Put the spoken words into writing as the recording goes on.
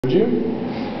Would you?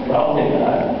 Probably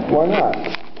not. Why not?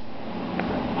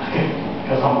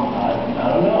 Because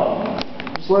I don't know.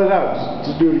 Just let it out.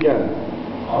 Just do it again.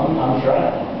 I'm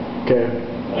trying. Okay.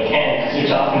 I can't because you're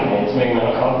talking to me. It's making me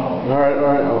uncomfortable. Alright.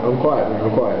 I'm quiet, man.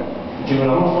 I'm quiet. Dude, I'm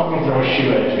gonna fucking throw a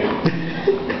shoe at you.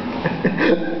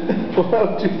 Why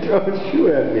would you throw a shoe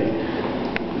at me?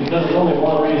 Because there's only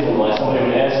one reason why somebody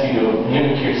would ask you to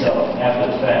mimic yourself after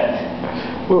the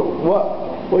fact. Well,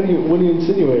 what? What are you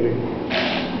insinuating?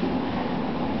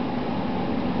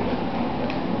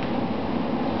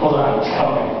 Hold on, it's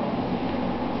coming.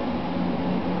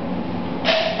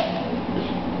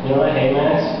 You know what I hate,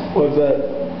 Max? What's that?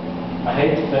 I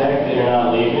hate the fact that you're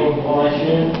not leaving while I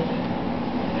shoot.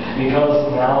 Because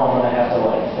now I'm gonna have to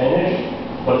like finish,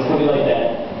 but it's gonna be like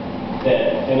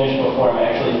that finish before I'm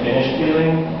actually finished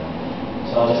feeling.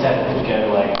 So I'll just have to put together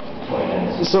like 20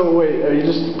 minutes. So wait, are you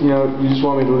just you just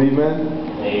want me to leave, man?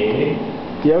 Maybe.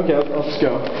 Yeah, okay, I'll just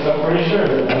go. I'm pretty sure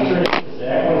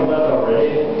Zach would have left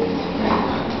already.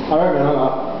 Alright, man,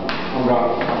 I'm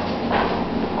gone.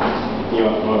 You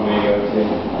want me to go too?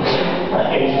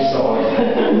 I hate you so much.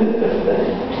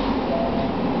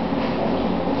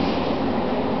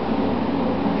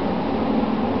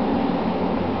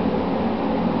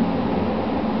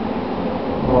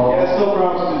 Yeah, I still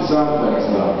promise to do sound effects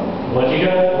though. What'd you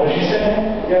say?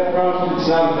 You gotta promise to do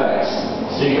sound effects.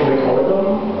 So you can record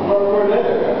them? I'm gonna record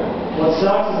later, man. What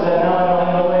sucks is that now I don't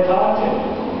have nobody to talk to.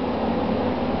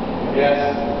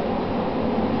 Yes.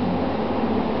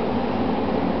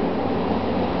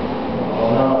 Oh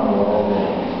no, I'm lonely.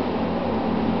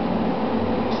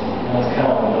 That's kind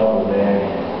of a double whammy.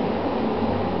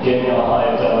 Getting me all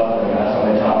hyped up, and I got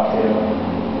somebody to talk to.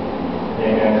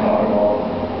 Make me uncomfortable.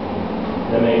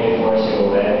 Then make me force you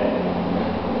away.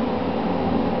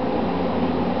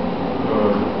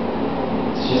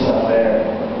 It's just not fair.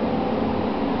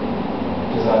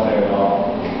 Just not fair at all.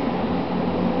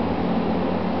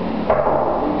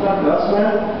 You talking to us,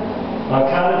 man? I'm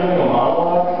kind of doing a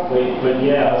monologue, but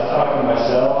yeah, I was talking to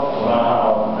myself about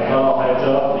how I got all hyped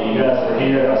up that you guys were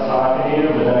here and I was talking to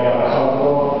you, but then I got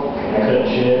uncomfortable, I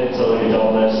couldn't shit, so like a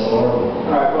double-edged sword.